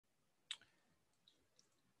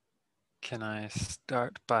Can I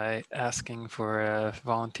start by asking for a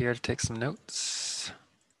volunteer to take some notes?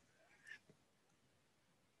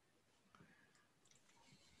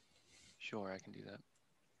 Sure, I can do that.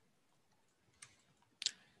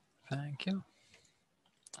 Thank you.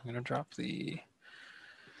 I'm going to drop the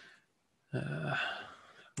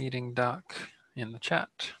meeting doc in the chat.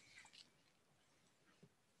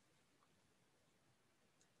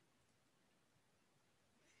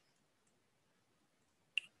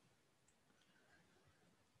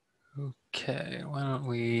 Okay, why don't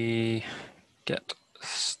we get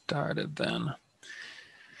started then?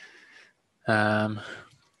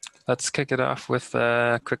 Let's kick it off with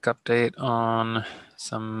a quick update on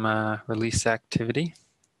some release activity.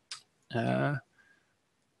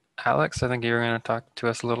 Alex, I think you were going to talk to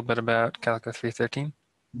us a little bit about Calico 3.13.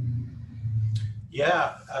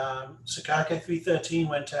 Yeah, so Calico 3.13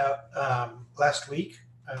 went out last week.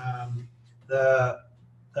 The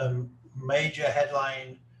major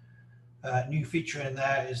headline new feature in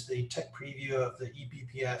there is the tech preview of the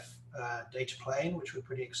eBPF data plane, which we're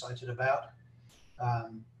pretty excited about.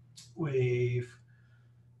 We've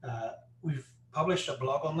published a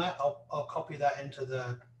blog on that. I'll copy that into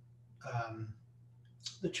the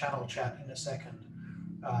channel chat in a second.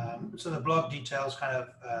 So the blog details kind of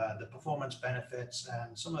the performance benefits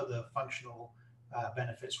and some of the functional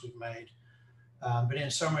benefits we've made. But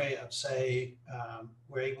in summary, I'd say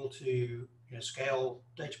we're able to scale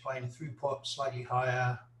data plane throughput slightly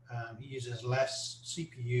higher. It uses less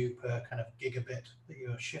CPU per kind of gigabit that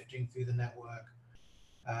you're shifting through the network.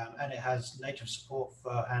 And it has native support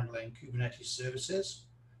for handling Kubernetes services.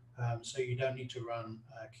 So you don't need to run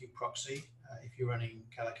kubeproxy if you're running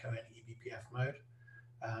Calico in eBPF mode.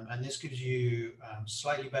 And this gives you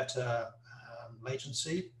slightly better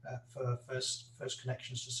latency for first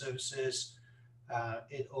connections to services.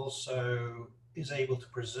 It also is able to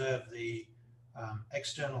preserve the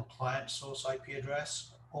external client source IP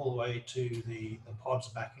address all the way to the pods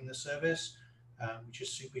backing the service, which is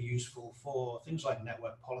super useful for things like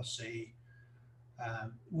network policy.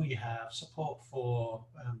 We have support for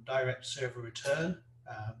direct server return,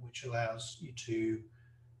 which allows you to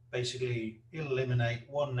basically eliminate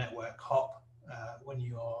one network hop when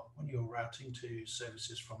you're routing to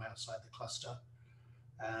services from outside the cluster.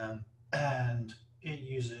 And it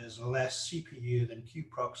uses less CPU than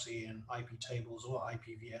kubeproxy in IP tables or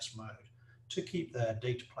IPVS mode to keep the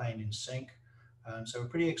data plane in sync. So we're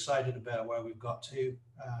pretty excited about where we've got to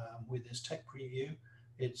with this tech preview.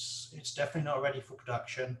 It's definitely not ready for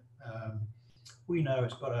production. We know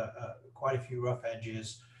it's got quite a few rough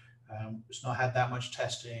edges. It's not had that much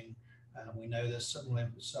testing. We know there's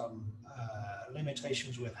some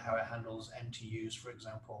limitations with how it handles MTUs, for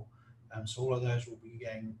example. So all of those will be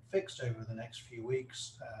getting fixed over the next few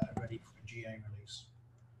weeks, ready for a GA release.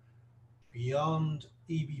 Beyond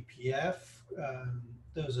eBPF,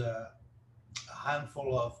 there's a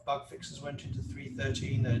handful of bug fixes went into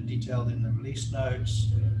 3.13 that are detailed in the release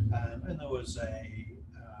notes, and there was an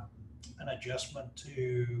adjustment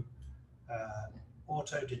to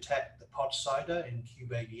auto-detect the pod cider in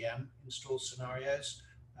kubeadm install scenarios,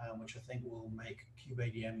 which I think will make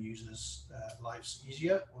kubeadm users' lives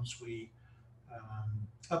easier once we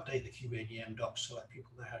update the kubeadm docs to let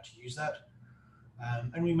people know how to use that.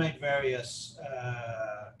 And we made various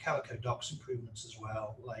Calico docs improvements as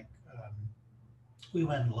well, like we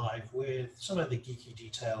went live with some of the geeky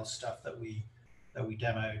details stuff that we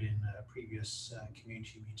demoed in a previous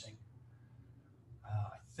community meeting.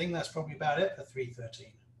 I think that's probably about it for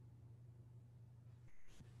 3.13.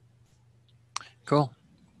 Cool.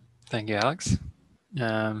 Thank you, Alex.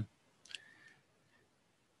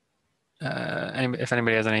 If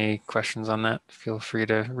anybody has any questions on that, feel free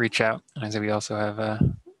to reach out. And I say we also have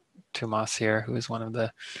Tomas here, who is one of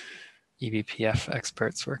the eBPF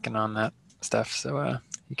experts working on that stuff. So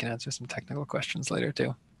he can answer some technical questions later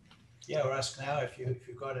too. Yeah, or ask now if you've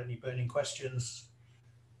got any burning questions.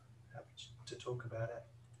 Happy to talk about it.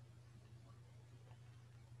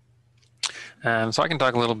 So I can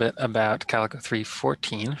talk a little bit about Calico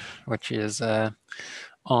 3.14, which is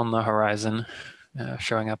on the horizon,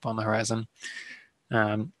 showing up on the horizon.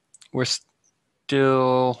 We're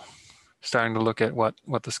still starting to look at what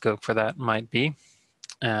the scope for that might be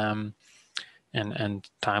and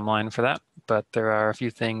timeline for that. But there are a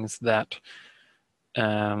few things that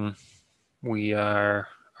we are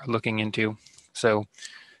looking into. So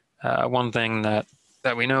one thing that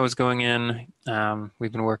we know is going in,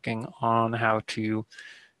 we've been working on how to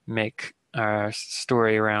make our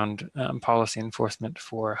story around policy enforcement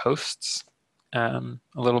for hosts a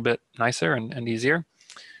little bit nicer and easier.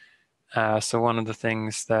 So one of the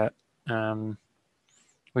things that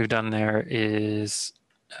we've done there is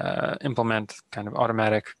implement kind of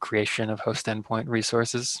automatic creation of host endpoint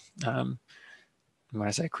resources. When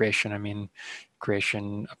I say creation, I mean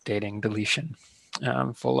creation, updating, deletion,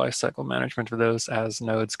 full lifecycle management for those as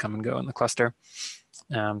nodes come and go in the cluster.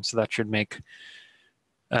 So that should make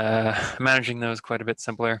managing those quite a bit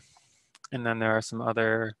simpler. And then there are some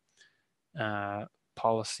other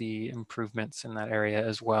policy improvements in that area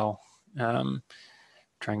as well.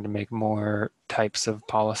 Trying to make more types of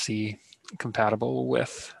policy compatible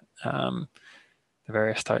with the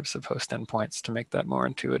various types of host endpoints to make that more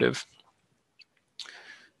intuitive.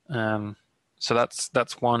 So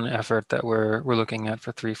that's one effort that we're looking at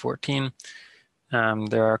for 3.14.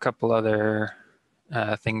 There are a couple other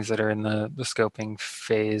things that are in the scoping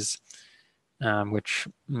phase, which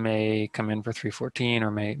may come in for 3.14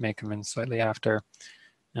 or may come in slightly after.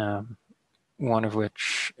 One of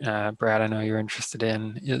which, Brad, I know you're interested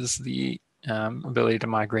in, is the ability to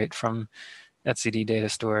migrate from etcd data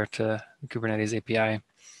store to the Kubernetes API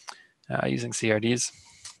using CRDs.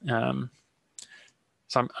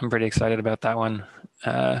 So I'm pretty excited about that one.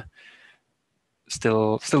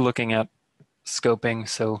 Still looking at scoping,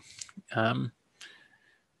 so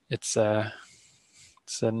it's a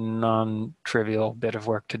non-trivial bit of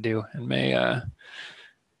work to do, and may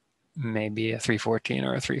be a 3.14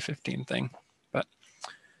 or a 3.15 thing, but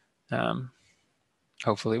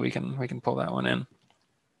hopefully we can pull that one in.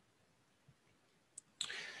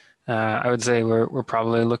 I would say we're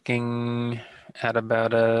probably looking at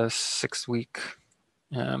about a 6 to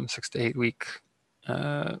 8 week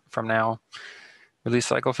from now release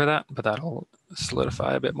cycle for that, but that'll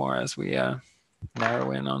solidify a bit more as we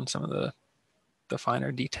narrow in on some of the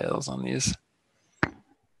finer details on these.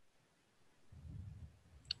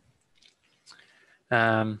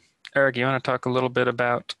 Eric, you want to talk a little bit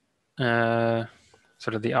about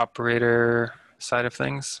sort of the operator side of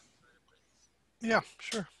things? Yeah,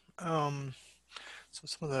 sure. So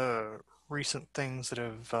some of the recent things that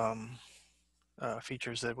have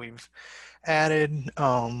features that we've added.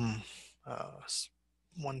 One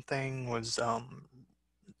thing was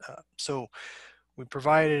so we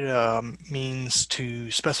provided a means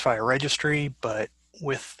to specify a registry, but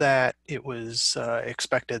with that, it was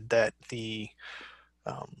expected that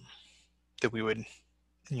that we would,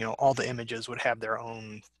 all the images would have their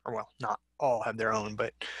own, or well, not all have their own,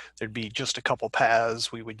 but there'd be just a couple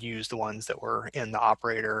paths. We would use the ones that were in the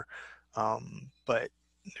operator, but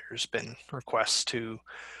there's been requests to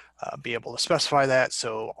be able to specify that,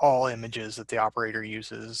 so all images that the operator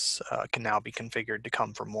uses can now be configured to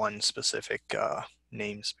come from one specific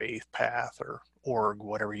namespace, path, or org,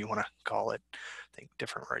 whatever you want to call it. I think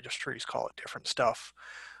different registries call it different stuff.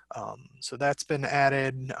 So that's been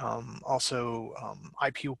added. Also,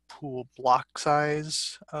 IP pool block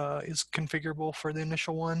size is configurable for the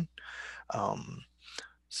initial one.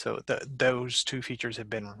 So those two features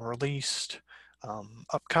have been released.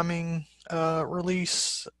 Upcoming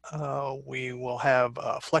release, we will have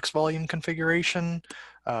flex volume configuration,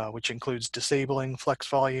 which includes disabling flex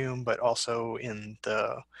volume, but also in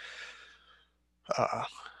the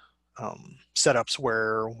setups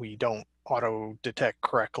where we don't auto detect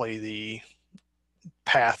correctly the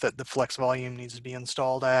path that the flex volume needs to be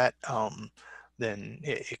installed at, then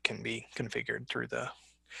it can be configured through the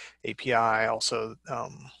API. Also,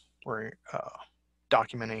 we're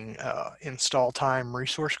documenting install time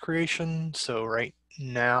resource creation. So right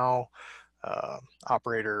now,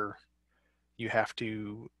 operator, you have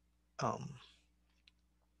to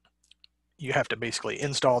basically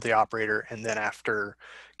install the operator, and then after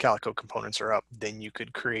Calico components are up, then you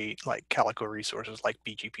could create like Calico resources like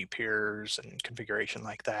BGP peers and configuration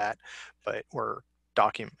like that. But we're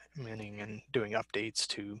documenting and doing updates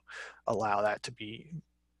to allow that to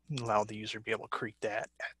allow the user to be able to create that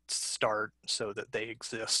at start so that they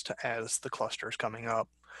exist as the cluster is coming up.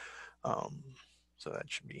 So that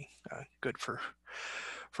should be good for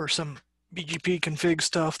some BGP config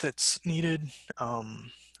stuff that's needed. And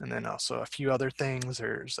then also a few other things.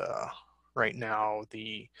 There's right now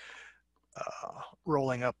the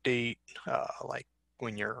rolling update, like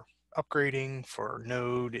when you're upgrading for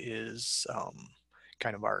node is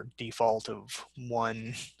kind of our default of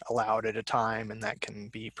one allowed at a time, and that can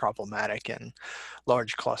be problematic in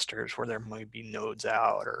large clusters where there might be nodes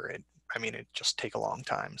out, or it just take a long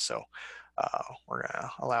time. So we're going to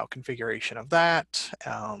allow configuration of that.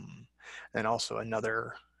 And also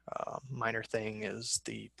another minor thing is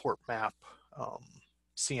the port map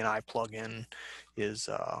CNI plugin is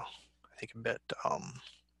I think a bit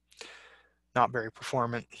not very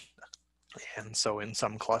performant, and so in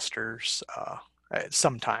some clusters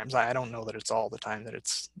Sometimes. I don't know that it's all the time that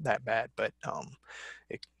it's that bad, but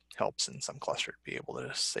it helps in some cluster to be able to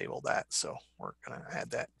disable that. So we're going to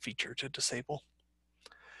add that feature to disable.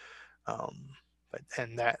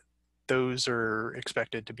 Those are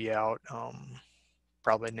expected to be out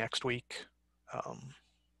probably next week,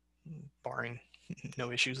 barring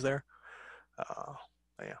no issues there.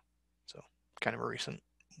 Yeah, so kind of a recent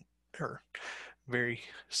or very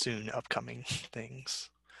soon upcoming things.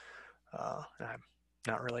 I'm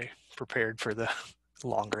not really prepared for the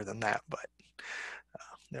longer than that, but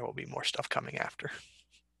there will be more stuff coming after.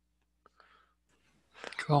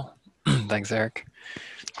 Cool. Thanks, Eric.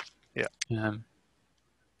 Yeah.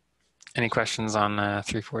 Any questions on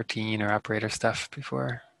 314 or operator stuff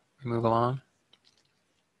before we move along?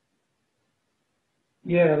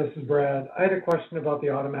 Yeah, this is Brad. I had a question about the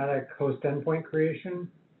automatic host endpoint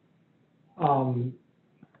creation.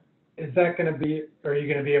 Is that going to be, are you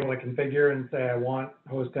going to be able to configure and say, I want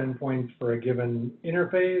host endpoints for a given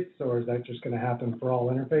interface, or is that just going to happen for all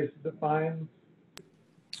interfaces it finds?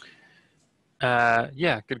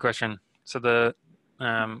 Yeah, good question. So the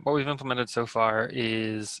what we've implemented so far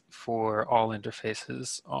is for all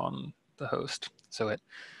interfaces on the host. So it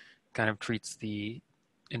kind of treats the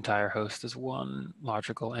entire host as one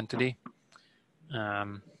logical entity.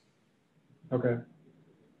 Okay.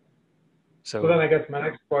 So then I guess my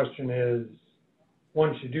next question is,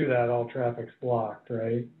 once you do that, all traffic's blocked,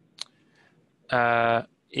 right?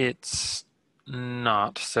 it's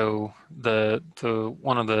not. So the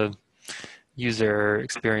one of the user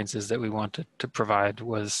experiences that we wanted to provide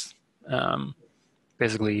was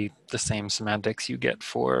basically the same semantics you get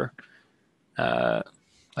for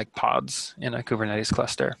like pods in a Kubernetes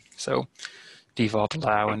cluster. So default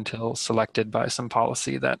allow until selected by some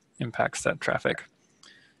policy that impacts that traffic.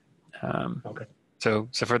 Okay. So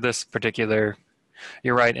for this particular,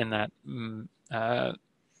 you're right in that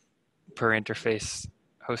per interface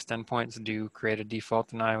host endpoints do create a default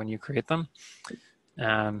deny when you create them.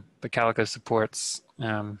 But Calico supports,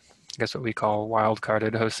 I guess what we call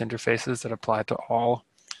wildcarded host interfaces that apply to all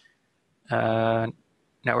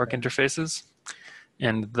network interfaces.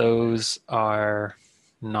 And those are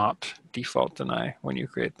not default deny when you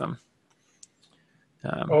create them.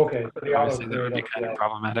 Okay, so the auto Obviously, that would be create. kind of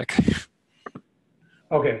problematic.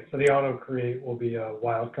 Okay, so the auto create will be a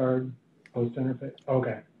wildcard host interface.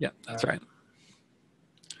 Okay. Yeah, that's right.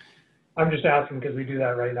 I'm just asking because we do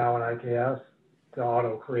that right now in IKS to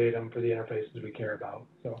auto create them for the interfaces we care about.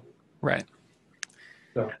 So. Right.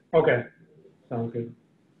 So okay, sounds good.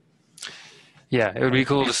 Yeah, it would be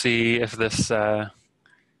cool to see if this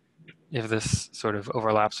sort of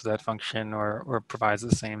overlaps with that function or provides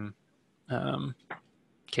the same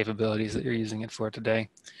capabilities that you're using it for today,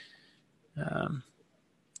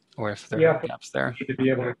 or if there are gaps there. You need to be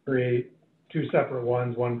able to create two separate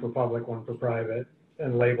ones, one for public, one for private,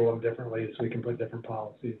 and label them differently so we can put different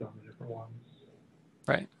policies on the different ones.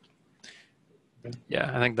 Right. Yeah,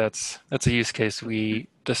 I think that's a use case we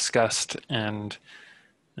discussed and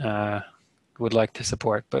would like to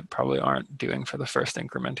support, but probably aren't doing for the first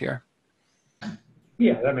increment here.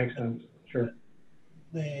 Yeah, that makes sense. Sure.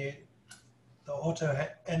 The auto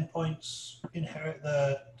endpoints inherit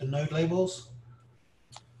the node labels.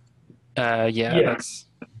 Yeah, that's.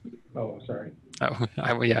 Oh, sorry.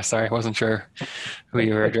 Oh, yeah, sorry, I wasn't sure who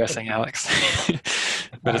you were addressing, Alex.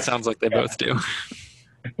 But it sounds like they both do.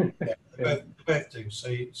 Yeah, they both do. So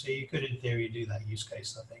you could, in theory, do that use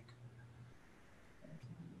case, I think.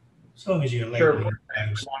 As long as you're labeling.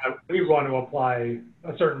 Sure. We want to apply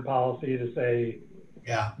a certain policy to say,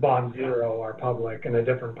 yeah, bond 0 are public, and a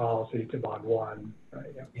different policy to bond 1. Right.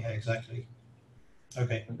 Yeah. Yeah, exactly.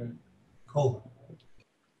 Okay. Cool.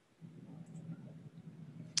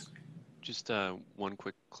 Just one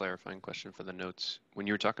quick clarifying question for the notes. When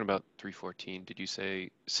you were talking about 314, did you say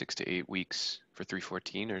 6 to 8 weeks for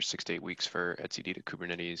 314 or 6 to 8 weeks for etcd to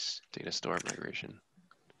Kubernetes data store migration?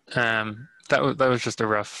 That was just a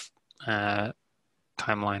rough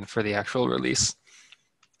timeline for the actual release.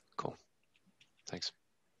 Cool. Thanks.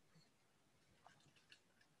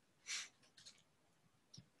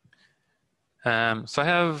 So I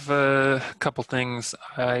have a couple things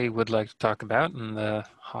I would like to talk about in the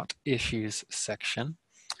hot issues section.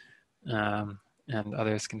 And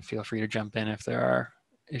others can feel free to jump in if there are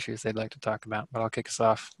issues they'd like to talk about, but I'll kick us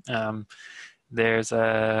off. There's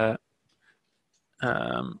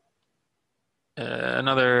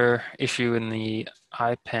another issue in the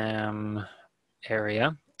IPAM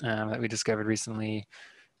area that we discovered recently,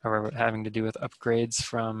 having to do with upgrades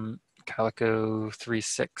from Calico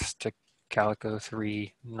 3.6 to Calico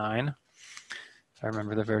 3.9, if I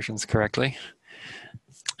remember the versions correctly.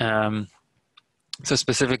 So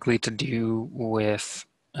specifically to do with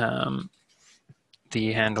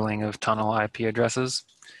the handling of tunnel IP addresses.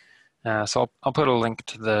 So I'll put a link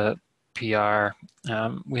to the PR.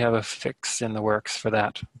 We have a fix in the works for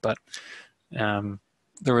that, but the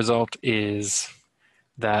result is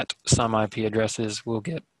that some IP addresses will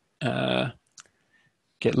get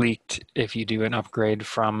leaked if you do an upgrade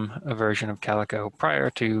from a version of Calico prior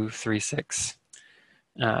to 3.6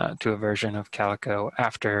 to a version of Calico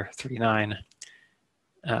after 3.9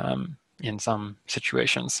 in some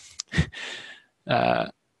situations.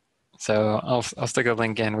 So I'll stick a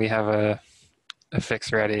link in. We have a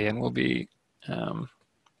fix ready, and we'll be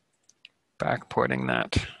backporting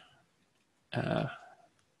that.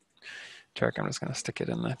 Tarek, I'm just going to stick it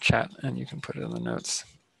in the chat, and you can put it in the notes.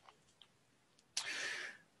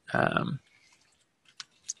 And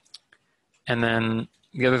then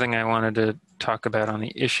the other thing I wanted to talk about on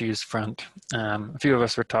the issues front, a few of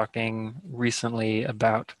us were talking recently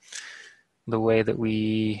about the way that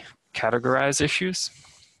we categorize issues.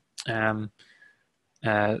 Becoming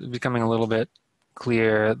a little bit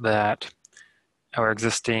clear that our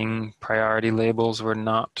existing priority labels were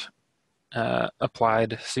not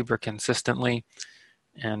applied super consistently,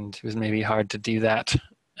 and it was maybe hard to do that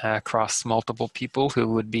across multiple people who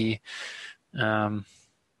would be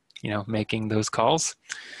making those calls.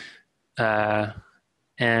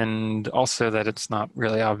 And also that it's not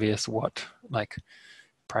really obvious what like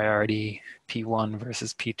priority P1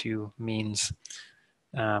 versus P2 means.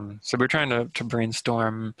 So we're trying to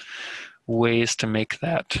brainstorm ways to make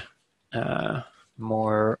that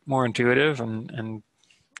more intuitive and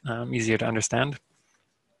easier to understand.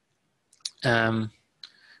 The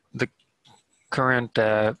current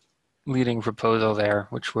leading proposal there,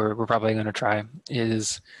 which we're probably going to try,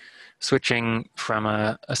 is switching from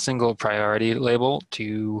a single priority label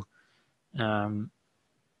to kind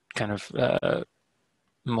of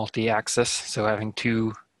multi-axis, so having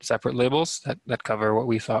two separate labels that cover what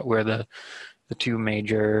we thought were the two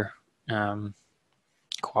major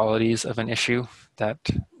qualities of an issue that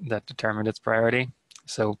determined its priority.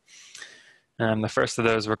 So the first of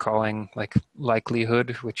those we're calling like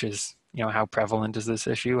likelihood, which is how prevalent is this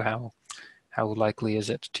issue, how likely is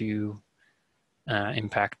it to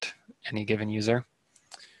impact any given user.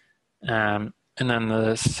 And then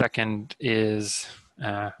the second is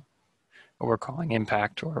what we're calling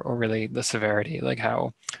impact, or really the severity, like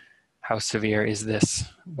how severe is this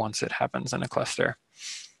once it happens in a cluster.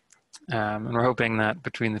 And we're hoping that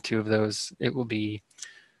between the two of those, it will be,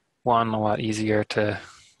 one, a lot easier to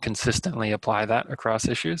consistently apply that across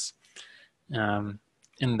issues. And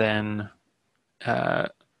then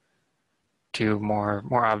two,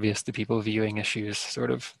 more obvious to people viewing issues, sort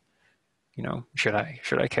of, should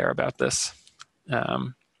I care about this?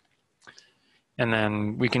 And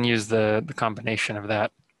then we can use the combination of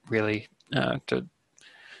that really to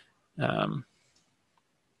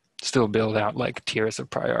still build out like tiers of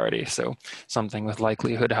priority. So something with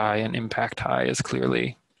likelihood high and impact high is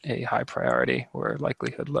clearly a high priority, where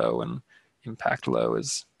likelihood low and impact low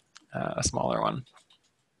is a smaller one.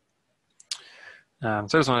 So I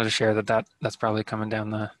just wanted to share that's probably coming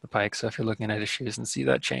down the pike. So if you're looking at issues and see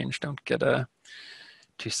that change, don't get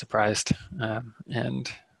too surprised.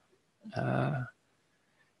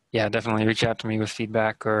 Yeah, definitely reach out to me with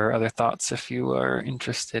feedback or other thoughts if you are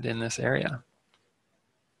interested in this area.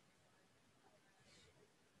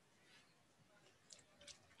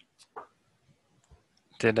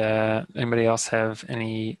 Did anybody else have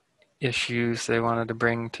any issues they wanted to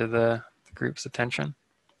bring to the group's attention?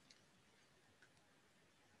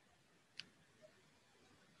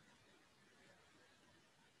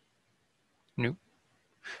 Nope.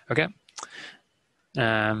 Okay.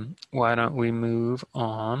 Why don't we move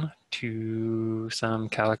on to some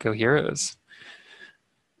Calico heroes?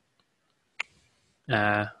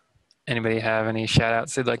 Anybody have any shout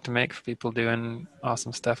outs they'd like to make for people doing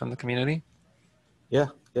awesome stuff in the community? Yeah,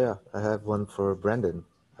 I have one for Brendan,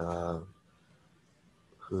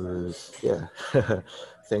 who's,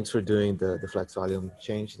 thanks for doing the flex volume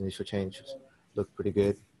change. The initial change looked pretty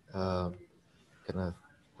good. Kind of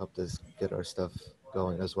helped us get our stuff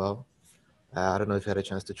going as well. I don't know if you had a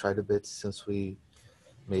chance to try the bits since we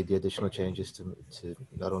made the additional changes to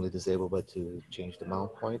not only disable, but to change the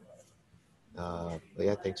mount point. But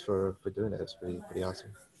yeah, thanks for doing that. It's pretty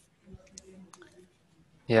awesome.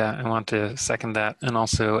 Yeah, I want to second that and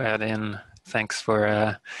also add in thanks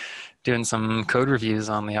for doing some code reviews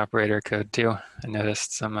on the operator code too. I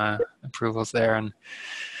noticed some approvals there, and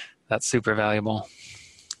that's super valuable.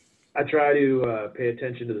 I try to pay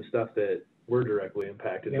attention to the stuff that we're directly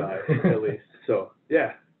impacted by, at least. So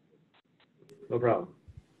yeah, no problem.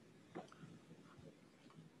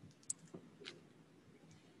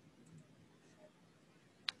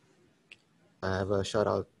 I have a shout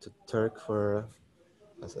out to Turk for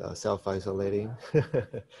self-isolating.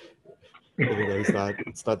 Even though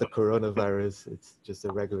it's not the coronavirus, it's just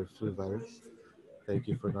a regular flu virus. Thank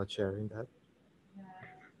you for not sharing that.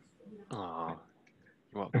 Oh,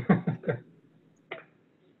 you're welcome.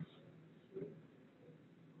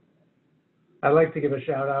 I'd like to give a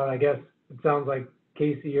shout out. I guess it sounds like,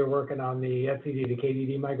 Casey, you're working on the etcd to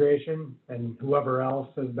KDD migration, and whoever else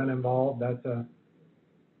has been involved. That's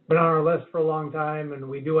been on our list for a long time, and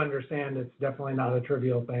we do understand it's definitely not a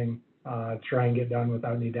trivial thing to try and get done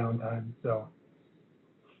without any downtime. So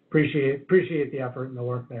appreciate the effort and the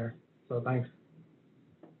work there. So thanks.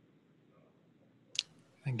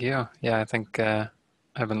 Thank you. Yeah, I think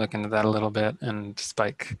I've been looking at that a little bit, and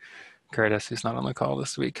Spike Curtis, who's not on the call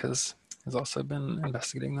this week, has also been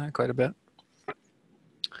investigating that quite a bit.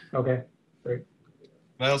 Okay, great.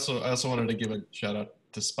 I also wanted to give a shout out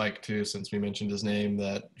to Spike too, since we mentioned his name,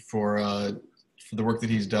 that for the work that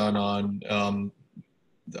he's done on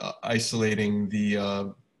isolating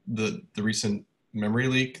the recent memory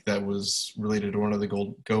leak that was related to one of the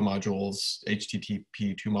Go modules,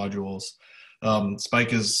 HTTP2 modules.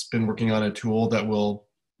 Spike has been working on a tool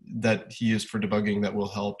that he used for debugging that will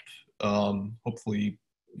help. Hopefully,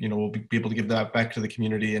 we'll be able to give that back to the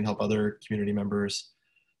community and help other community members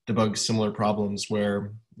debug similar problems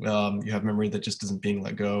where you have memory that just isn't being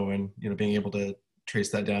let go, and being able to trace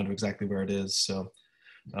that down to exactly where it is. So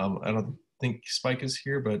I don't think Spike is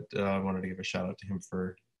here, but I wanted to give a shout out to him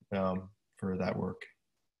for that work.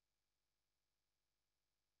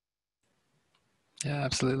 Yeah,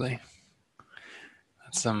 absolutely.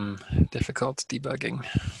 That's some difficult debugging.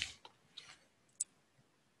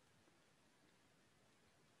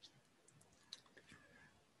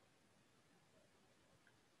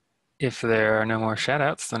 If there are no more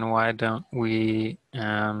shout-outs, then why don't we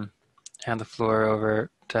hand the floor over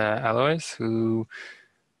to Alois, who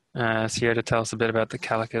is here to tell us a bit about the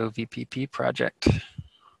Calico VPP project.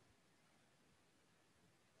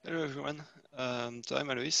 Hello, everyone. So I'm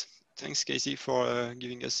Alois. Thanks, Casey, for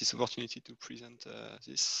giving us this opportunity to present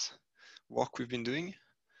this work we've been doing.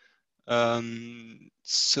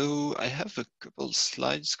 So I have a couple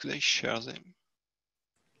slides. Could I share them?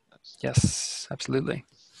 Yes, absolutely.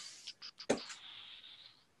 Okay.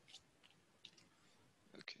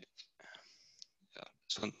 Yeah,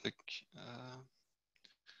 just one sec.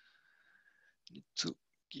 Need to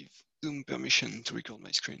give Zoom permission to record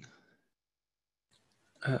my screen.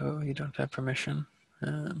 Oh, you don't have permission.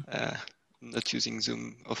 I'm not using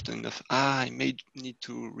Zoom often enough. I may need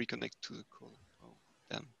to reconnect to the call. Oh,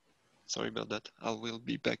 damn. Sorry about that. I will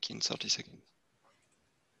be back in 30 seconds.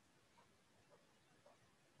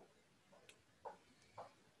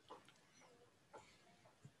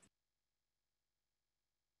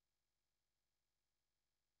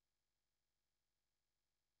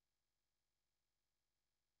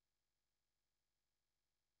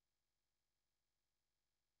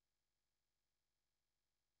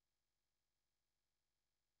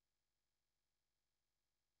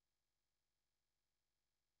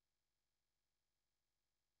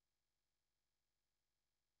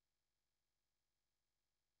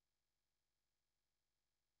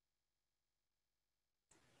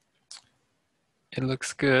 It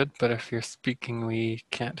looks good, but if you're speaking, we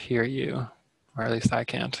can't hear you, or at least I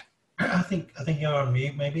can't. I think you're on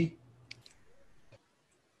mute, maybe.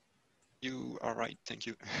 You are right. Thank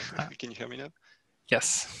you. Can you hear me now?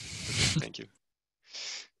 Yes. Okay, thank you.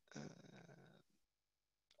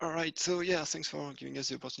 All right, so yeah, thanks for giving us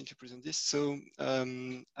the opportunity to present this. So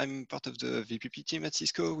I'm part of the VPP team at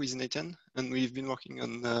Cisco with Nathan, and we've been working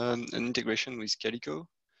on an integration with Calico.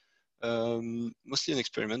 Mostly an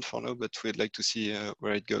experiment for now, but we'd like to see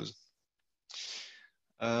where it goes.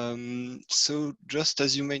 So just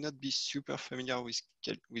as you may not be super familiar with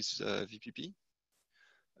VPP,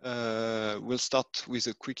 we'll start with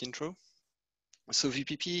a quick intro. So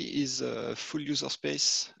VPP is a full user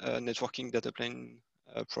space networking data plane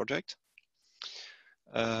project.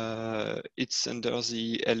 It's under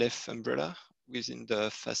the LF umbrella within the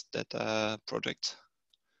Fast Data project.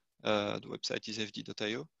 The website is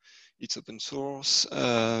fd.io. It's open source.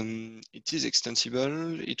 It is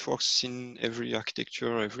extensible. It works in every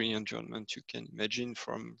architecture, every environment you can imagine,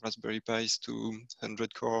 from Raspberry Pis to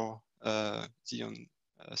 100 core Xeon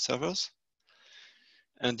servers.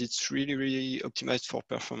 And it's really, really optimized for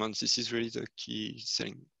performance. This is really the key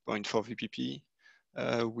selling point for VPP.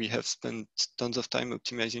 We have spent tons of time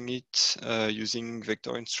optimizing it, using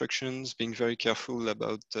vector instructions, being very careful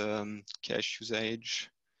about cache usage.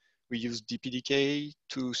 We use DPDK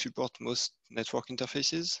to support most network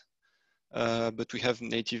interfaces. but we have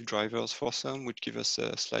native drivers for some, which give us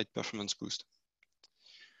a slight performance boost.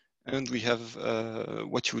 And we have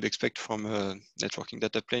what you would expect from a networking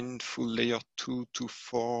data plane, full layer 2 to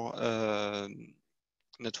 4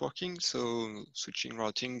 networking. So switching,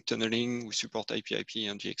 routing, tunneling, we support IP/IP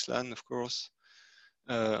and VXLAN, of course.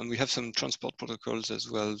 And we have some transport protocols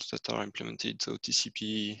as well that are implemented. So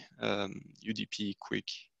TCP, UDP,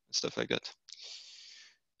 QUIC, stuff like that.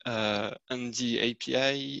 And the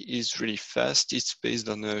API is really fast. It's based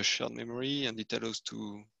on a shared memory, and it allows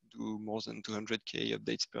to do more than 200K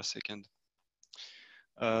updates per second.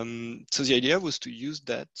 So the idea was to use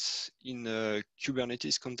that in a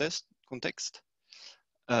Kubernetes context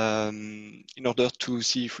in order to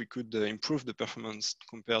see if we could improve the performance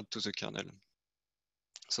compared to the kernel.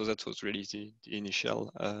 So that was really the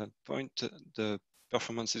initial point. The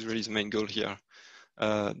performance is really the main goal here.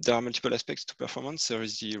 There are multiple aspects to performance. There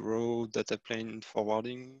is the raw data plane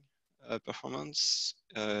forwarding performance,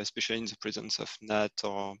 especially in the presence of NAT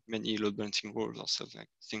or many load balancing rules or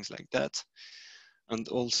things like that. And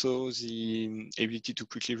also the ability to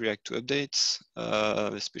quickly react to updates,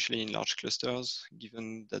 especially in large clusters.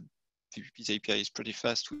 Given that VPP's API is pretty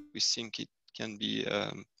fast, we think it can be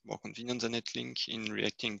more convenient than Netlink in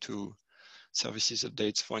reacting to services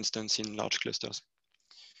updates, for instance, in large clusters.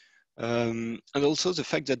 And also the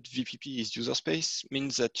fact that VPP is user space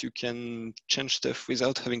means that you can change stuff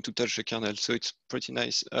without having to touch the kernel. So it's pretty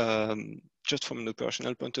nice. Just from an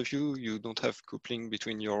operational point of view, you don't have coupling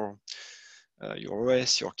between your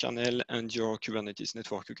OS, your kernel, and your Kubernetes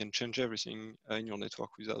network. You can change everything in your network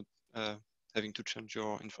without having to change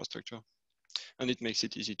your infrastructure. And it makes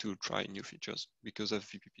it easy to try new features because of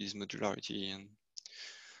VPP's modularity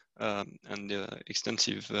and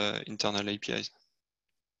extensive internal APIs.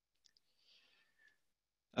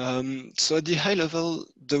 So at the high level,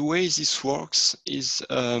 the way this works is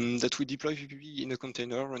that we deploy VPP in a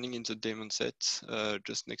container running in the daemon set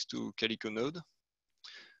just next to Calico node.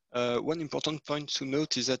 One important point to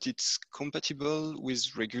note is that it's compatible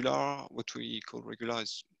with regular, what we call regular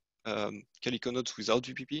is Calico nodes without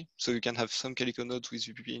VPP. So you can have some Calico nodes with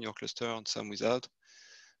VPP in your cluster and some without.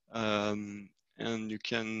 And you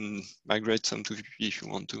can migrate some to VPP if you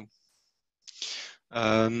want to.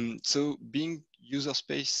 So being user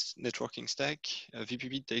space networking stack,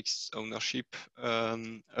 VPP takes ownership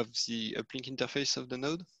of the uplink interface of the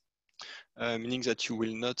node, meaning that you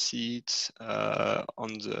will not see it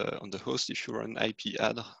on the host. If you run IP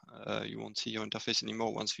add, you won't see your interface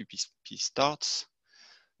anymore once VPP starts.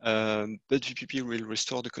 But VPP will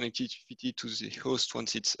restore the connectivity to the host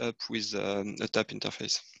once it's up with a tap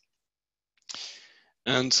interface.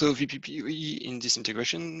 And so VPP in this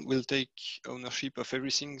integration will take ownership of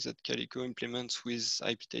everything that Calico implements with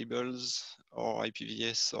IP tables or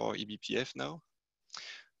IPVS or eBPF now.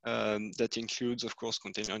 That includes, of course,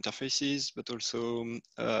 container interfaces, but also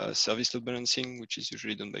service load balancing, which is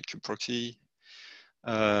usually done by kubeproxy,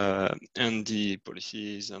 and the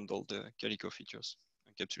policies and all the Calico features,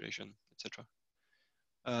 encapsulation, etc.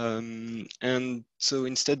 And so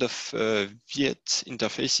instead of VIET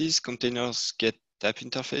interfaces, containers get tap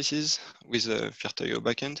interfaces with a Virtuio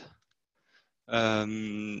backend,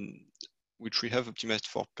 which we have optimized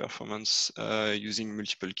for performance using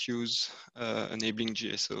multiple queues, enabling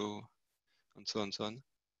GSO, and so on and so on.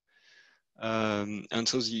 And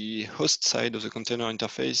so the host side of the container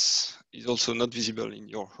interface is also not visible in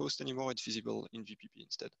your host anymore, it's visible in VPP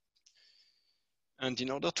instead. And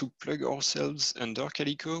in order to plug ourselves under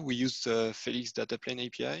Calico, we use the Felix data plane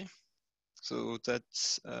API. So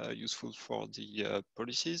that's useful for the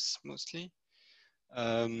policies mostly.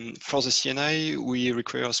 For the CNI, we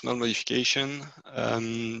require a small modification.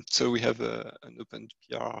 So we have an open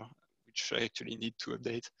PR, which I actually need to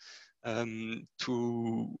update,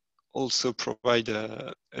 to also provide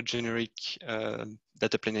a generic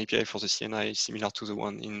data plane API for the CNI, similar to the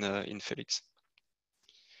one in Felix.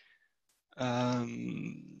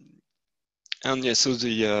 And yeah, so for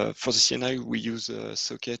the CNI, we use a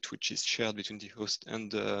socket which is shared between the host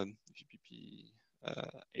and the VPP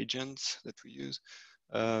agent that we use,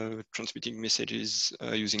 transmitting messages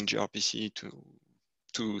using gRPC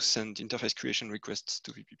to send interface creation requests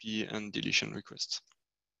to VPP and deletion requests.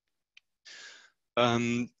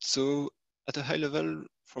 So at a high level,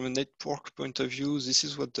 from a network point of view, this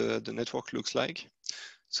is what the network looks like.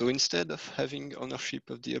 So instead of having ownership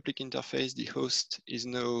of the uplink interface, the host is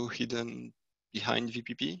now hidden behind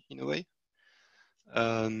VPP in a way.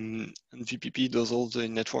 And VPP does all the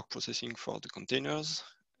network processing for the containers.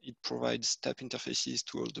 It provides tap interfaces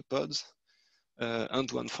to all the pods.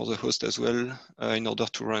 and one for the host as well, in order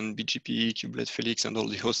to run BGP, Kubelet, Felix, and all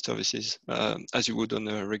the host services, as you would on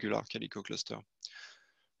a regular Calico cluster.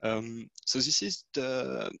 So this is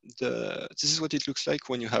this is what it looks like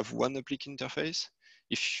when you have one uplink interface.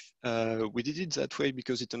 If we did it that way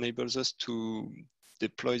because it enables us to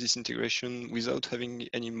deploy this integration without having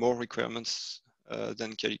any more requirements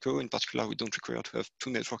than Calico. In particular, we don't require to have two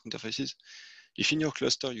network interfaces. If in your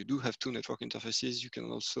cluster you do have two network interfaces, you can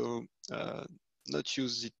also not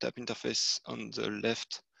use the tap interface on the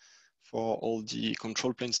left for all the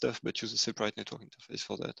control plane stuff, but use a separate network interface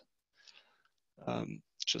for that.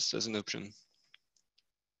 Just as an option.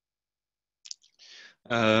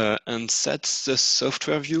 And that's the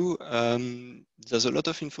software view. There's a lot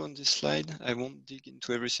of info on this slide. I won't dig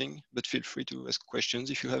into everything, but feel free to ask questions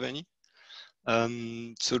if you have any.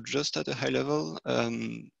 So just at a high level,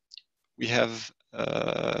 we have,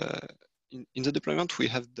 in the deployment, we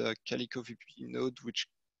have the Calico VP node, which,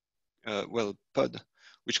 well, pod,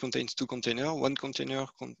 which contains two containers. One container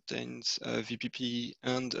contains VPP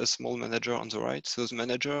and a small manager on the right. So the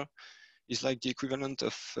manager is like the equivalent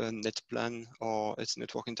of NetPlan or its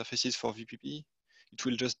network interfaces for VPP. It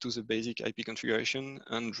will just do the basic IP configuration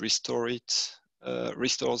and restore it,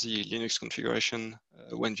 restore the Linux configuration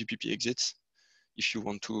when VPP exits, if you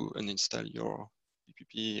want to uninstall your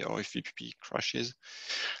VPP or if VPP crashes,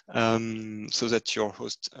 so that your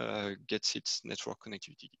host gets its network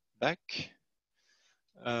connectivity back.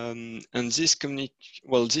 And this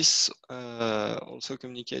also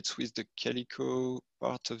communicates with the Calico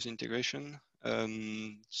part of the integration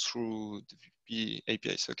through the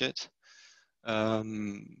API socket,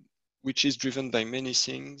 which is driven by many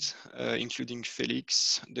things, including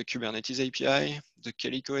Felix, the Kubernetes API, the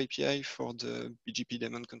Calico API for the BGP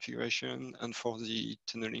daemon configuration and for the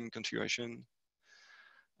tunneling configuration,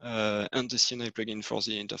 and the CNI plugin for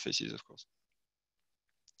the interfaces, of course.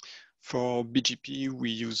 For BGP, we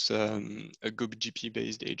use a GoBGP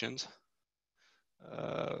based agent,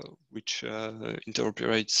 which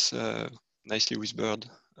interoperates nicely with Bird,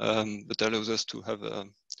 but allows us to have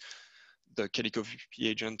the Calico VP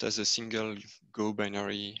agent as a single Go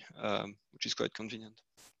binary, which is quite convenient.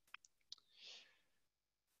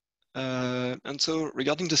 And so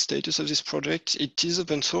regarding the status of this project, it is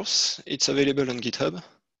open source. It's available on GitHub.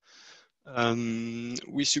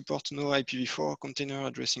 We support no IPv4 container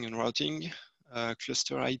addressing and routing,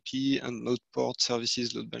 cluster IP and node port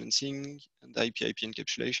services load balancing, and IP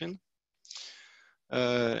encapsulation.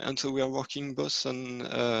 And so we are working both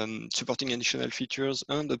on supporting additional features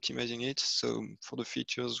and optimizing it. So for the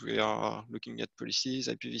features, we are looking at policies,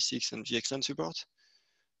 IPv6 and VXLAN support.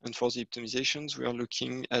 And for the optimizations, we are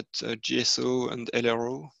looking at GSO and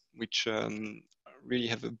LRO, which really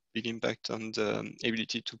have a big impact on the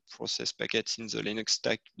ability to process packets in the Linux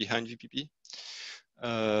stack behind VPP.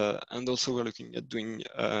 And also we're looking at doing,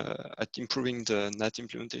 at improving the NAT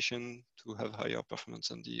implementation to have higher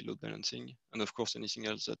performance on the load balancing. And of course, anything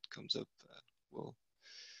else that comes up, well,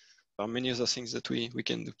 there are many other things that we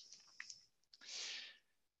can do.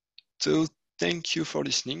 So thank you for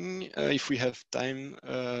listening. If we have time,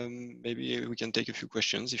 maybe we can take a few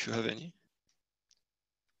questions if you have any.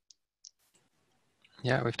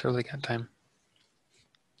 Yeah, we've totally got time.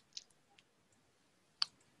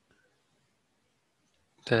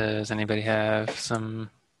 Does anybody have some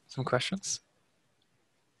questions?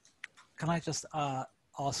 Can I just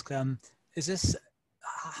ask, is this,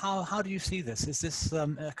 how do you see this? Is this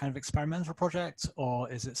a kind of experimental project,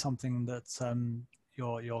 or is it something that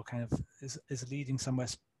you're kind of is leading somewhere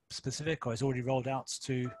specific, or is already rolled out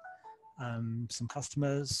to some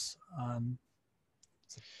customers?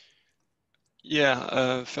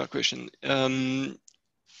 Yeah, fair question.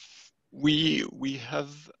 We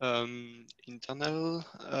have internal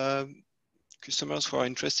customers who are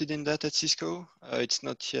interested in that at Cisco. It's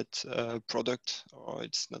not yet a product, or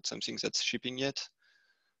it's not something that's shipping yet.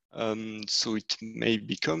 So it may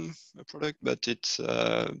become a product, but it's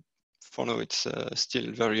for now it's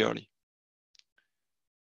still very early.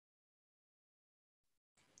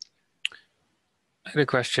 I had a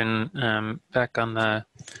question back on the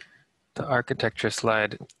architecture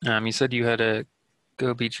slide. You said you had a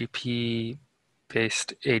GoBGP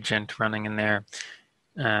based agent running in there.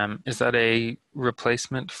 Is that a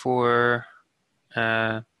replacement for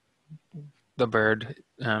the Bird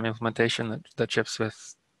implementation that ships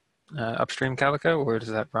with upstream Calico, or does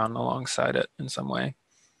that run alongside it in some way?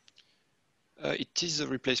 It is a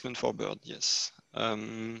replacement for Bird, yes.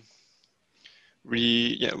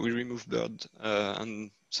 We removed Bird,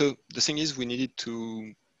 and so the thing is, we needed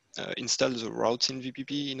to install the routes in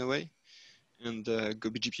VPP in a way, and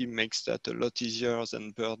GoBGP makes that a lot easier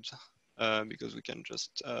than Bird because we can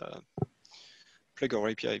just plug our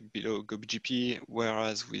API below GoBGP,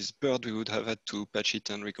 whereas with Bird, we would have had to patch it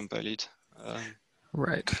and recompile it.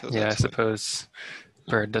 Right. So Yeah, I that's why. suppose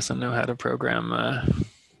Bird doesn't know how to program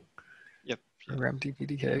program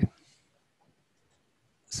DPDK.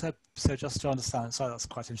 So just to understand, so that's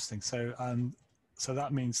quite interesting. So so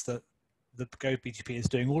that means that the GoBGP is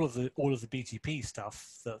doing all of the BGP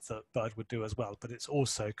stuff that Bird would do as well, but it's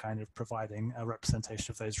also kind of providing a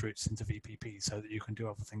representation of those routes into VPP so that you can do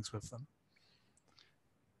other things with them.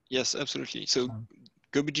 Yes, absolutely. So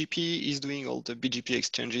GoBGP is doing all the BGP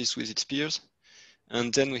exchanges with its peers.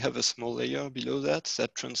 And then we have a small layer below that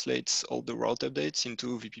that translates all the route updates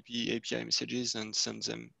into VPP API messages and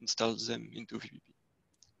installs them into VPP.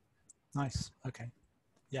 Nice. Okay.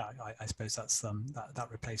 Yeah, I suppose that's that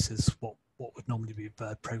replaces what would normally be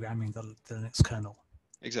Bird programming the Linux kernel.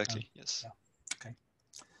 Exactly. Yes. Yeah. Okay.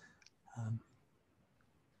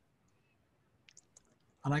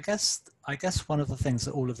 And I guess one of the things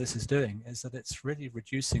that all of this is doing is that it's really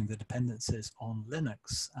reducing the dependencies on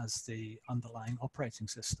Linux as the underlying operating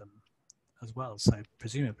system as well. So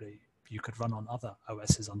presumably you could run on other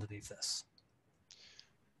OSs underneath this.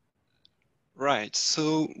 Right.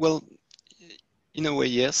 So, well, in a way,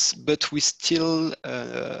 yes, but we still,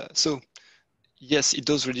 so yes, it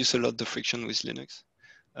does reduce a lot the friction with Linux.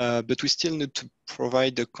 But we still need to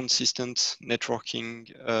provide a consistent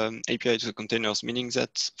networking API to the containers, meaning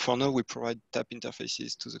that for now we provide tap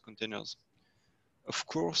interfaces to the containers. Of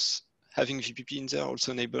course, having VPP in there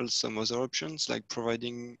also enables some other options, like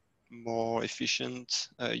providing more efficient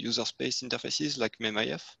user space interfaces like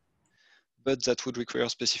memIF, but that would require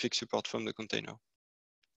specific support from the container.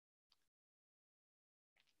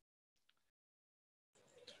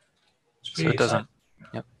 So it doesn't.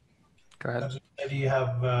 Yep. Go ahead. Do you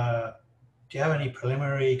have any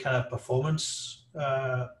preliminary kind of performance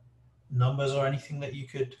numbers or anything that you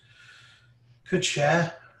could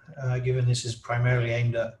share, given this is primarily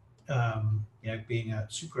aimed at being a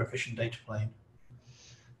super efficient data plane?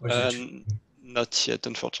 Not yet,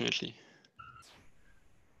 unfortunately.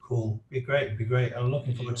 Cool. Be great. Be great. I'm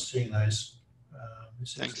looking forward to seeing those.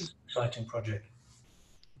 It's an exciting project.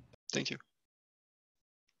 Thank you.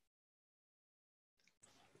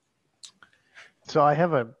 So I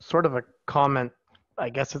have a sort of a comment. I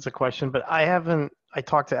guess it's a question, but I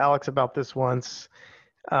talked to Alex about this once,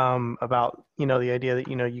 about, the idea that,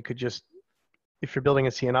 you could just, if you're building a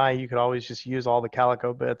CNI, you could always just use all the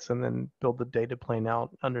Calico bits and then build the data plane out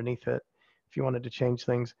underneath it if you wanted to change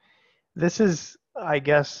things. This is, I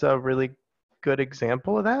guess, a really good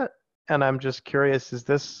example of that. And I'm just curious,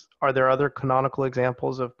 are there other canonical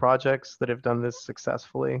examples of projects that have done this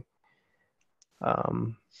successfully?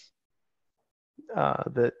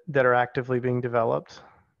 That are actively being developed?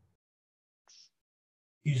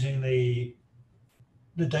 Using the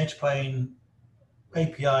data plane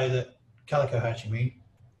API that Calico has, you mean?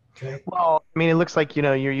 Okay. Well, I mean, it looks like,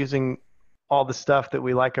 you're using all the stuff that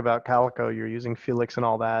we like about Calico. You're using Felix and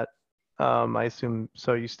all that. I assume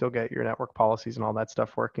so. You still get your network policies and all that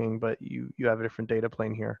stuff working, but you have a different data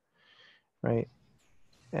plane here, right?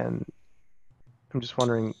 And I'm just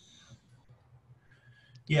wondering.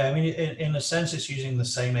 Yeah, I mean, in a sense, it's using the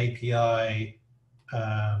same API.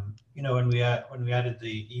 When we added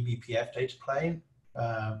the eBPF data plane,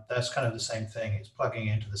 that's kind of the same thing. It's plugging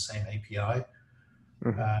into the same API.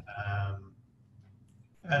 Mm-hmm.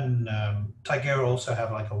 And Tigera also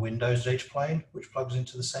have like a Windows data plane which plugs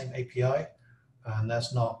into the same API, and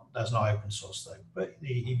that's not open source though. But the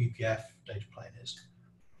eBPF data plane is.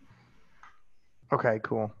 Okay,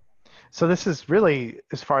 cool. So this is really,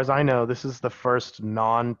 as far as I know, this is the first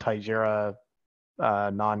non-Tigera,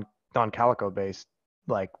 non-Calico based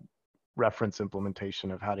like reference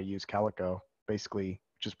implementation of how to use Calico, basically,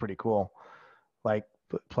 which is pretty cool. Like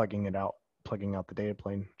plugging out the data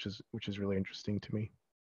plane, which is really interesting to me.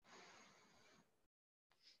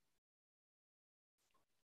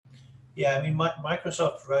 Yeah, I mean,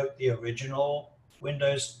 Microsoft wrote the original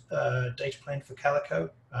Windows data plane for Calico.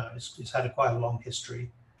 It's had quite a long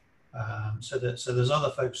history. So there's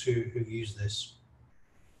other folks who use this.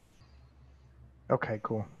 Okay,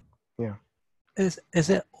 cool. Yeah. Is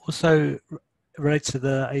it also related to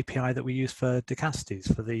the API that we use for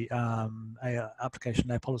Decastes for the application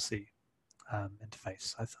layer policy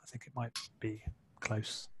interface? I think it might be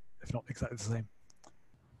close, if not exactly the same.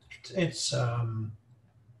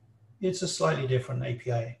 It's a slightly different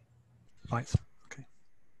API. Right. Okay.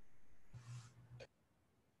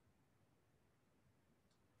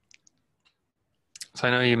 So I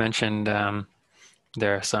know you mentioned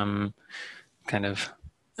there are some kind of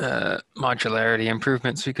modularity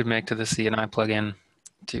improvements we could make to the CNI plugin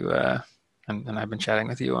to and I've been chatting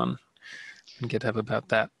with you on GitHub about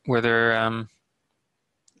that. Were there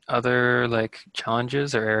other like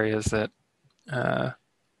challenges or areas that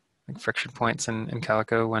like friction points in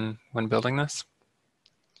Calico when building this?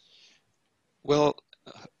 Well,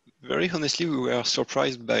 very honestly, we were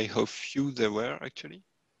surprised by how few there were actually.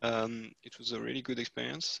 It was a really good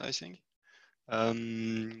experience, I think.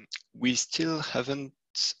 We still haven't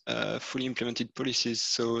fully implemented policies,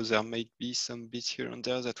 so there might be some bits here and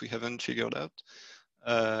there that we haven't figured out,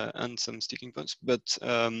 and some sticking points. But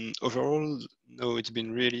overall, no, it's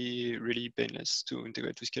been really, really painless to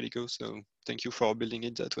integrate with Calico. So thank you for building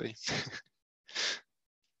it that way.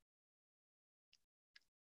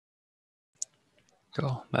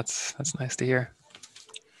 Cool. That's nice to hear.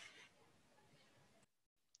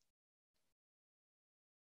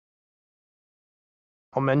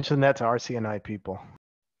 I'll mention that to RCNI people.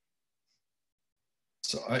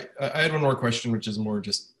 So I had one more question, which is more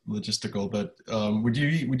just logistical, but would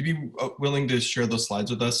you be willing to share those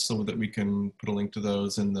slides with us so that we can put a link to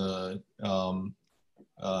those in the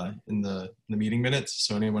meeting minutes,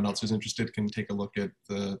 so anyone else who's interested can take a look at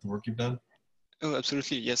the work you've done? Oh,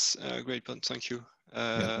 absolutely. Yes. Great point. Thank you.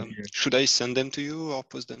 Thank you. Should I send them to you or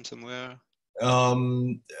post them somewhere?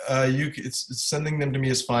 It's sending them to me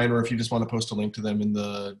is fine, or if you just want to post a link to them in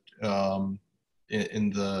the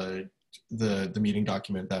the meeting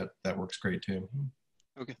document, that works great too.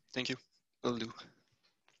 Okay, thank you. Will do.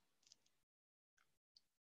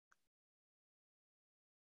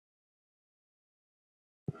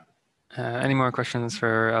 Any more questions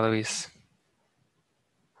for Alois?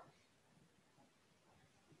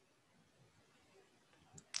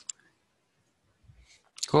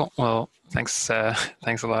 Cool. Well, thanks a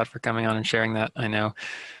lot for coming on and sharing that. I know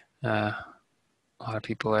a lot of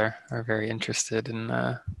people are very interested in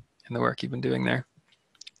the work you've been doing there.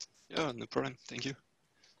 Yeah, no problem. Thank you.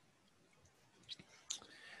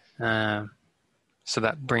 So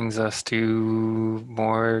that brings us to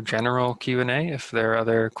more general Q&A. If there are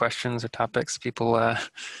other questions or topics people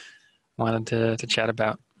wanted to chat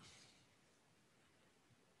about.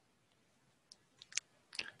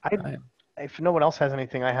 If no one else has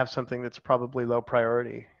anything, I have something that's probably low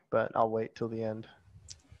priority, but I'll wait till the end.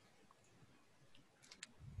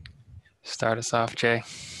 Start us off, Jay.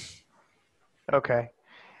 Okay.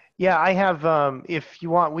 Yeah, I have, if you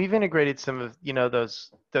want, we've integrated some of,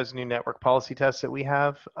 those new network policy tests that we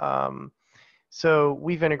have. So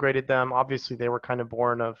we've integrated them. Obviously, they were kind of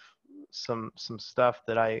born of some stuff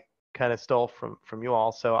that I kind of stole from you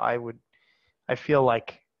all. So I would feel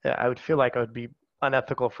like it would be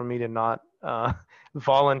unethical for me to not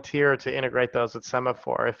volunteer to integrate those with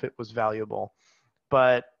Semaphore if it was valuable.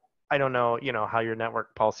 But I don't know, how your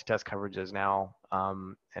network policy test coverage is now,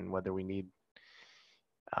 and whether we need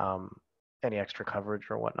any extra coverage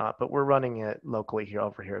or whatnot. But we're running it locally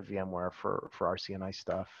over here at VMware for RCNI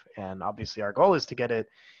stuff. And obviously our goal is to get it,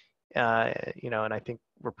 and I think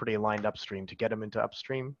we're pretty aligned upstream to get them into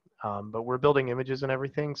upstream. But we're building images and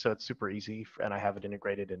everything, so it's super easy. And I have it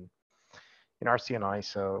integrated in RCNI,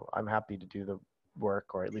 so I'm happy to do the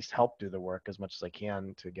work, or at least help do the work as much as I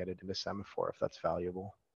can to get it into Semaphore if that's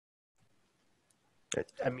valuable.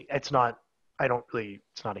 It's not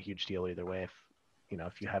a huge deal either way.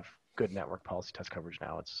 If you have good network policy test coverage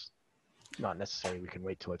now, it's not necessary. We can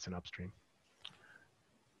wait till it's in upstream.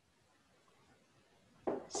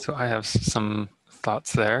 So I have some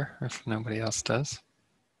thoughts there, if nobody else does.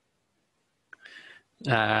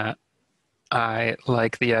 I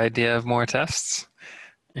like the idea of more tests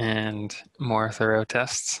and more thorough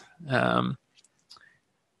tests.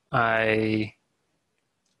 I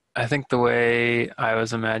think the way I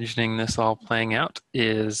was imagining this all playing out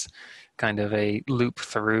is kind of a loop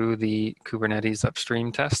through the Kubernetes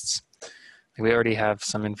upstream tests. We already have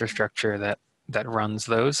some infrastructure that runs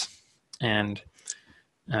those, and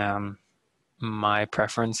my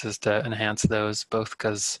preference is to enhance those, both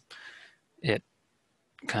because it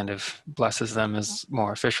kind of blesses them as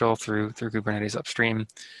more official through Kubernetes upstream,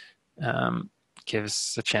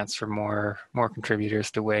 gives a chance for more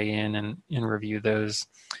contributors to weigh in and review those.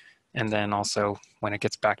 And then also when it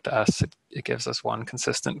gets back to us, it gives us one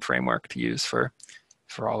consistent framework to use for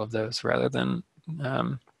all of those, rather than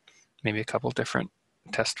maybe a couple different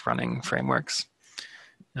test running frameworks.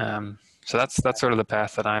 So that's sort of the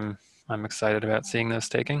path that I'm excited about seeing those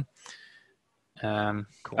taking. Cool.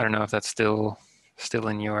 I don't know if that's still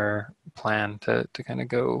in your plan to kind of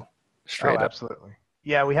go straight up. Absolutely.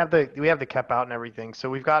 Yeah, we have the cap out and everything. So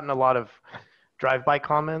we've gotten a lot of drive-by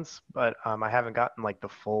comments, but I haven't gotten like the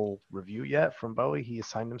full review yet from Bowie. He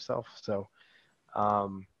assigned himself. So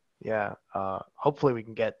hopefully we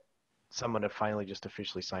can get someone to finally just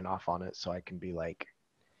officially sign off on it, so I can be like,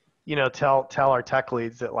 you know, tell our tech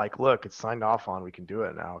leads that like, look, it's signed off on, we can do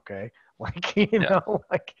it now, okay? Like, you Yeah. know,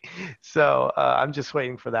 like, so I'm just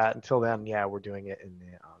waiting for that. Until then, yeah, we're doing it in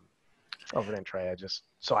the over in Tray.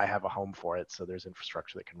 So I have a home for it, so there's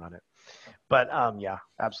infrastructure that can run it. But yeah,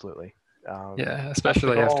 absolutely. Yeah, That's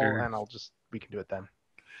especially the goal, after and we can do it then.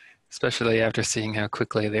 especially after seeing how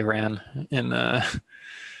quickly they ran in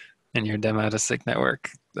your demo to SIG network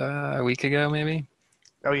a week ago, maybe.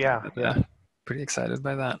 Oh yeah, yeah. Pretty excited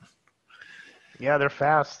by that. Yeah, they're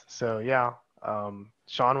fast. So yeah,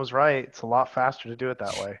 Sean was right. It's a lot faster to do it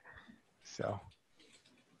that way. So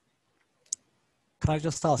Can I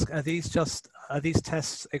just ask, are these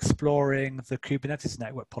tests exploring the Kubernetes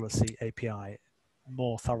network policy API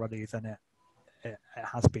more thoroughly than it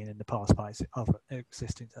has been in the past by other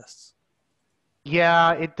existing tests?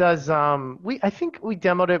 yeah, it does. I think we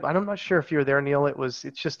demoed it. I'm not sure if you were there, Neil. It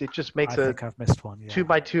just makes I think I've missed one. Yeah.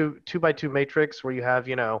 2x2 matrix where you have,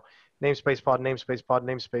 you know, namespace pod, namespace pod,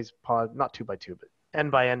 namespace pod, not 2x2, but n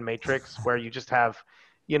by n matrix where you just have,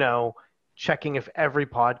 you know, checking if every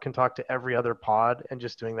pod can talk to every other pod and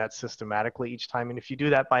just doing that systematically each time. And if you do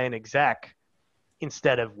that by an exec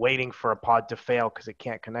instead of waiting for a pod to fail because it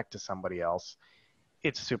can't connect to somebody else,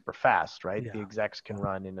 it's super fast, right? Yeah. The execs can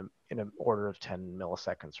run in an order of 10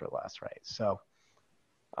 milliseconds or less, right? So,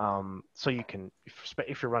 so you can,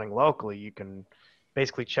 if you're running locally, you can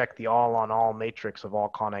basically check the all-on-all matrix of all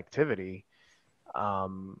connectivity,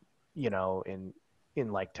 you know, in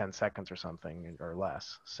like 10 seconds or something or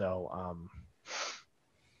less. So,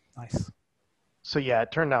 nice. So yeah,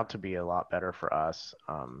 it turned out to be a lot better for us.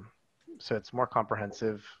 So it's more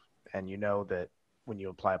comprehensive, and you know that when you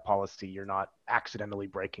apply a policy, you're not accidentally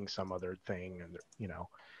breaking some other thing and, you know,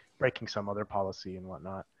 breaking some other policy and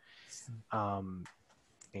whatnot.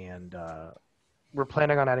 And we're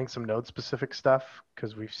planning on adding some node specific stuff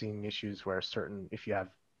because we've seen issues where if you have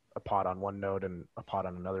a pod on one node and a pod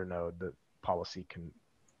on another node, the policy can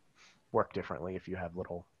work differently if you have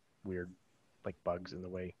little weird like bugs in the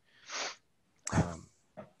way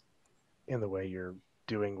you're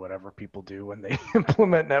doing whatever people do when they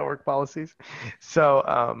implement network policies.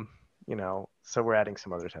 So, you know, so we're adding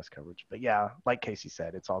some other test coverage. But yeah, like Casey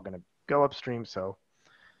said, it's all going to go upstream. So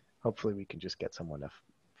hopefully we can just get someone if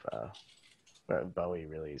Bowie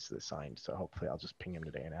really is assigned. So hopefully I'll just ping him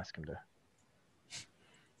today and ask him to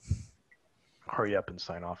hurry up and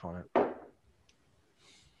sign off on it.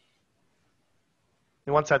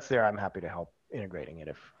 And once that's there, I'm happy to help integrating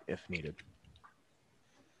it if needed.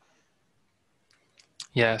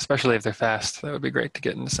 Yeah, especially if they're fast. That would be great to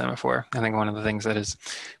get into Semaphore. I think one of the things that has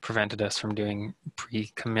prevented us from doing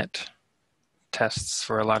pre-commit tests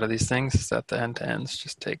for a lot of these things is that the end-to-ends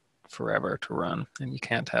just take forever to run, and you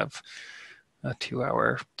can't have a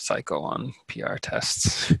 2-hour cycle on PR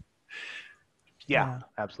tests. Yeah,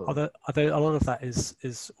 absolutely. Although a lot of that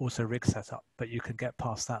is also rig setup, but you can get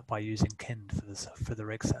past that by using Kind for the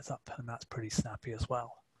rig setup, and that's pretty snappy as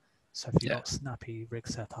well. So if you've got snappy rig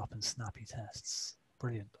setup and snappy tests,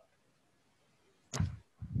 brilliant.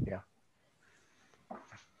 Yeah.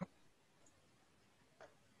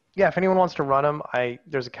 Yeah, if anyone wants to run them,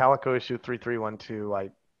 there's a Calico issue 3312. I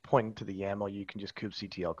pointed to the YAML. You can just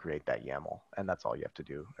kubectl create that YAML, and that's all you have to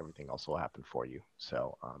do. Everything else will happen for you.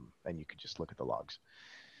 So, and you can just look at the logs.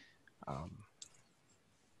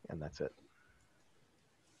 And that's it.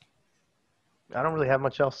 I don't really have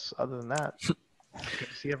much else other than that. Good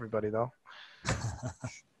to see everybody, though.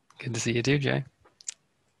 Good to see you too, Jay.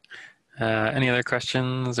 Any other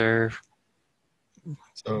questions or?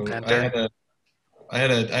 So I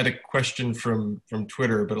had a question from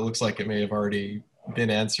Twitter, but it looks like it may have already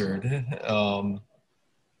been answered,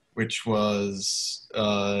 which was,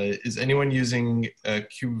 is anyone using a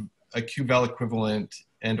QVal equivalent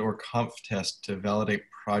and or conf test to validate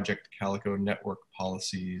project Calico network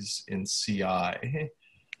policies in CI?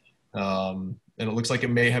 And it looks like it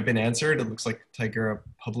may have been answered. It looks like Tigera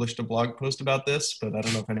published a blog post about this, but I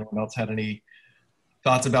don't know if anyone else had any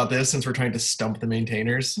thoughts about this since we're trying to stump the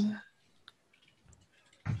maintainers.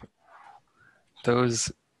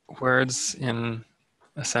 Those words in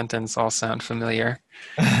a sentence all sound familiar.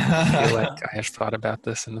 I feel like I have thought about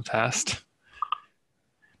this in the past.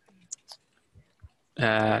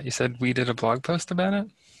 You said we did a blog post about it?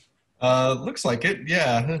 Looks like it,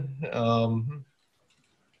 yeah.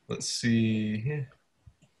 Let's see.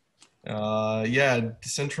 Yeah,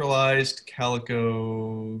 decentralized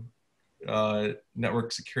Calico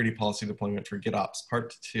network security policy deployment for GitOps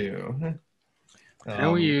Part 2. I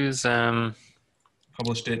know we use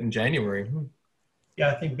published it in January.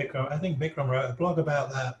 Yeah, I think Bikram wrote a blog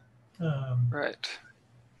about that. Right.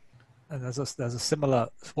 And there's a similar,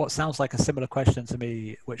 what sounds like a similar question to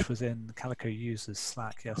me, which was in Calico users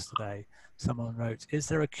Slack yesterday. Someone wrote, is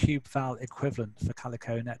there a kube-val equivalent for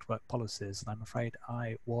Calico network policies? And I'm afraid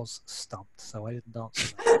I was stumped, so I didn't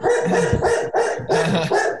answer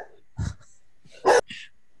that.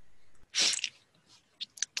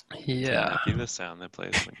 Yeah. Give a sound that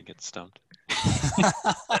plays when you get stumped.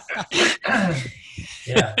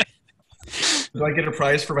 Yeah. Do I get a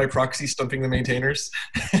prize for my proxy stumping the maintainers?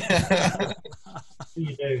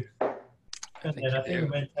 You do. And then I think the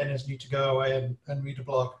maintainers need to go away and read a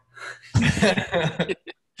blog.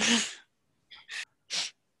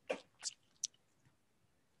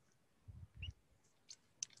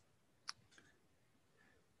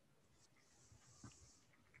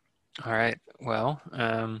 All right. Well,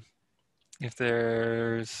 if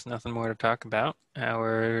there's nothing more to talk about,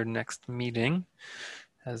 our next meeting,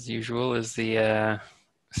 as usual, is the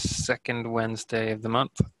second Wednesday of the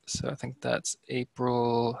month. So I think that's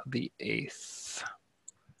April the 8th.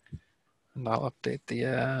 And I'll update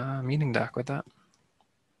the meeting doc with that.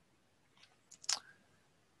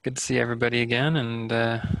 Good to see everybody again, and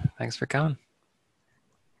thanks for coming.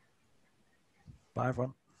 Bye,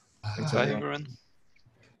 everyone. Thanks, Bye, everyone.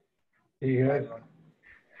 See you guys.